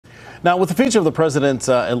Now, with the future of the president's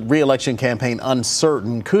re-election campaign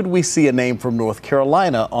uncertain, could we see a name from North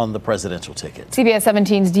Carolina on the presidential ticket? CBS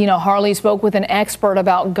 17's Dina Harley spoke with an expert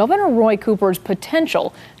about Governor Roy Cooper's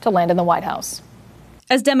potential to land in the White House.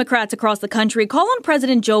 As Democrats across the country call on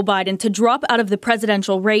President Joe Biden to drop out of the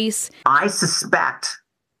presidential race, I suspect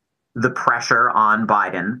the pressure on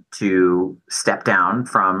Biden to step down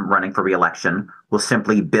from running for re-election will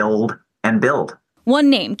simply build and build. one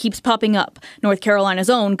name keeps popping up: North Carolina's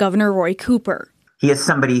own Governor Roy Cooper. He is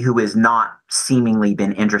somebody who has not seemingly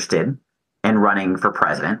been interested in running for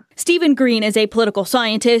president. Stephen Green is a political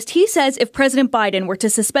scientist. He says if President Biden were to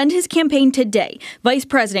suspend his campaign today, Vice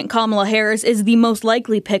President Kamala Harris is the most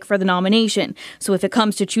likely pick for the nomination. So if it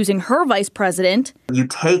comes to choosing her vice president, you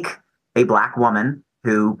take a black woman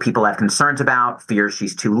who people have concerns about, fears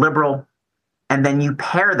she's too liberal, and then you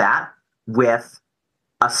pair that with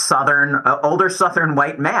older Southern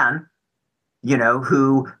white man,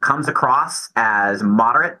 who comes across as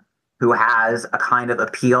moderate, who has a kind of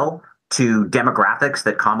appeal to demographics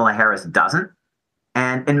that Kamala Harris doesn't.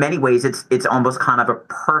 And in many ways, it's almost kind of a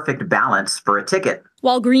perfect balance for a ticket.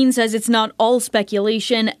 While Green says it's not all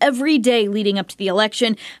speculation, every day leading up to the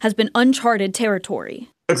election has been uncharted territory.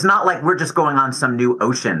 It's not like we're just going on some new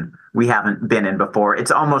ocean we haven't been in before.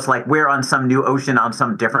 It's almost like we're on some new ocean on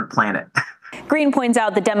some different planet. Green points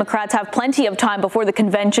out the Democrats have plenty of time before the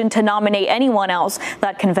convention to nominate anyone else.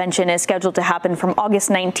 That convention is scheduled to happen from August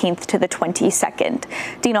 19th to the 22nd.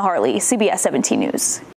 Dina Harley, CBS 17 News.